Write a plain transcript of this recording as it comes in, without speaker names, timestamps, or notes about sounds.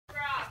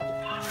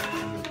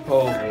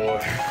Oh boy.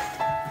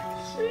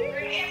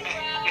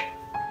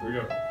 Here we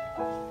go.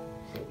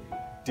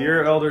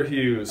 Dear Elder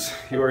Hughes,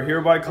 you are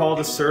hereby called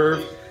to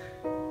serve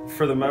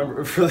for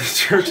the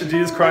Church of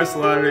Jesus Christ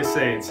of Latter-day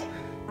Saints.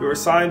 You are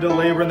assigned to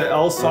labor in the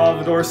El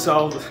Salvador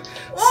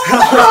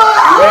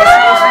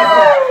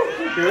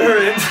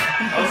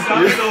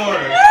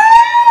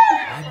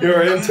You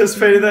are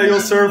anticipating that you'll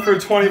serve for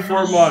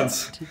 24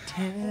 months.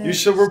 You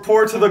shall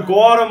report to the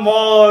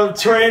Guatemala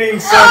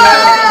Training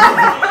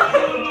Center.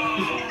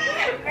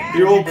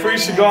 You will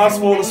preach the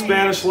gospel in the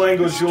Spanish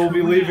language. You will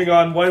be leaving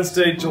on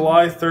Wednesday,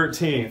 July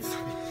 13th.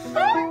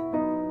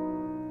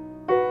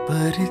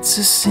 But it's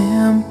a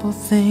simple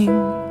thing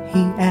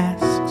he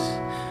asks,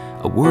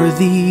 a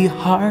worthy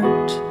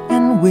heart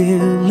and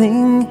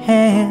willing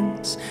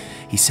hands.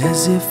 He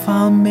says if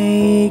I'll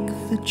make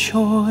the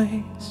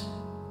choice,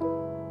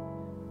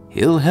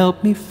 he'll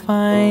help me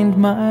find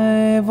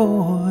my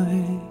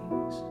voice.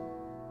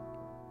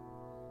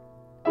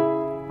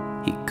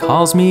 He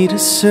calls me to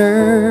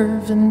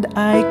serve and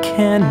I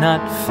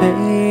cannot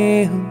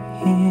fail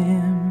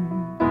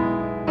him.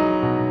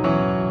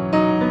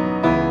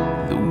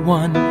 The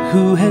one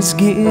who has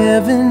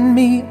given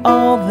me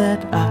all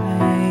that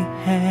I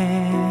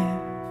have.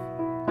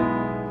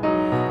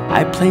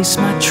 I place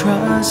my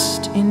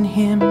trust in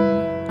him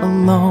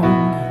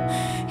alone.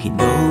 He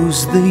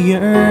knows the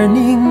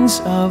yearnings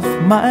of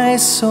my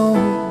soul.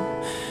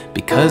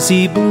 Because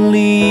he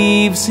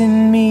believes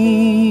in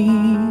me,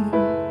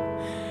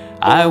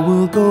 I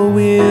will go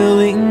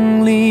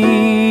willingly.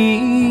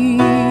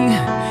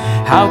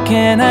 How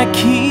can I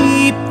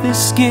keep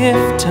this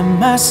gift to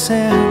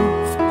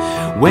myself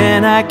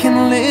when I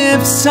can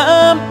live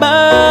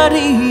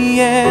somebody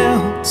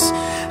else?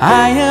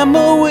 I am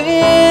a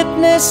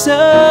witness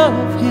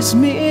of his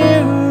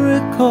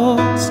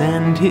miracles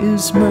and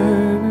his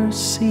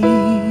mercy.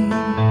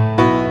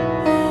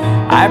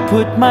 I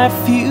put my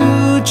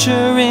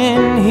future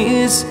in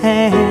his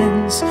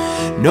hands,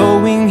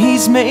 knowing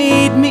he's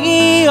made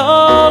me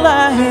all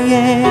I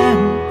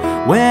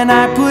am. When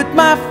I put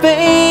my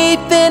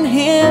faith in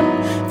him,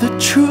 the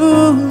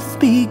truth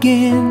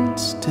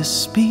begins to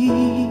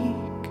speak.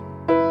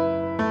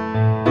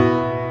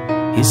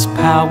 His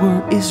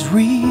power is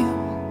real.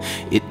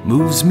 It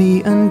moves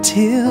me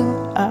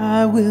until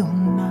I will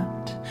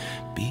not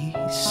be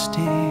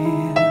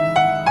still.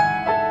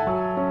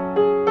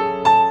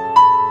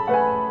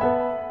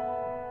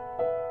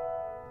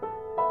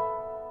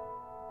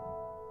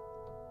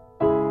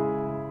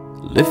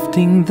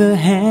 Lifting the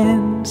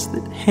hands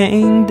that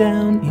hang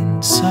down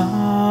in sorrow,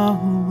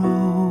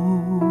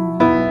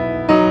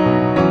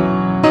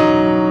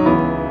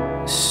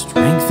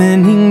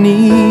 strengthening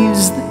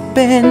knees that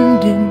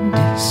bend in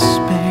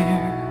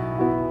despair,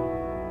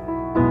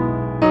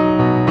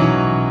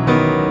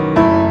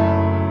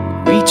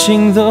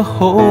 reaching the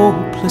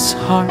hopeless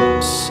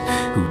hearts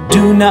who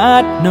do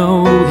not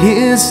know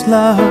his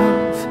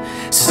love,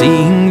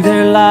 seeing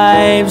their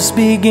lives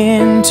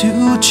begin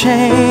to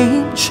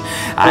change.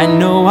 I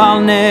know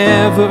I'll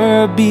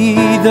never be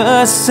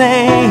the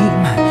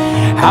same.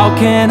 How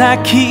can I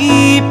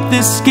keep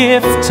this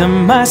gift to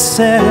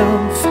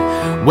myself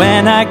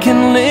when I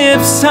can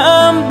live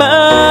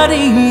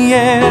somebody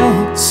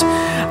else?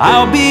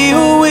 I'll be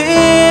a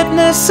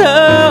witness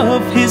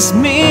of his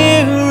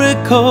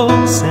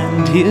miracles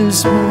and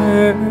his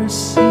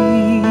mercy.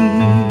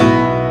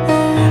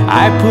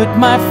 I put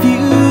my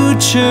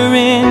future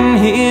in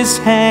his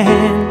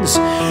hands,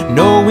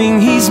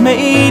 knowing he's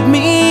made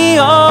me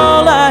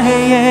all I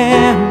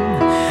am.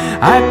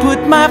 I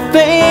put my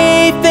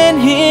faith in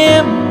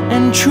him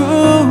and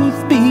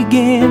truth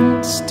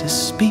begins to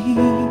speak.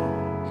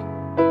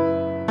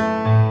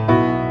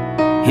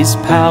 His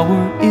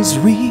power is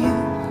real.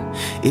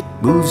 It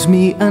moves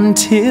me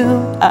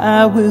until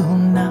I will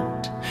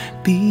not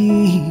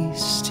be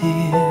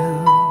still.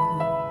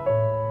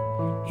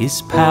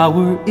 His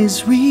power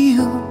is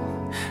real.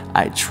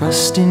 I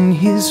trust in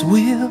his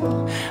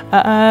will.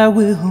 I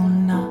will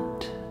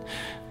not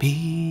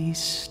be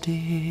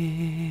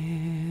still.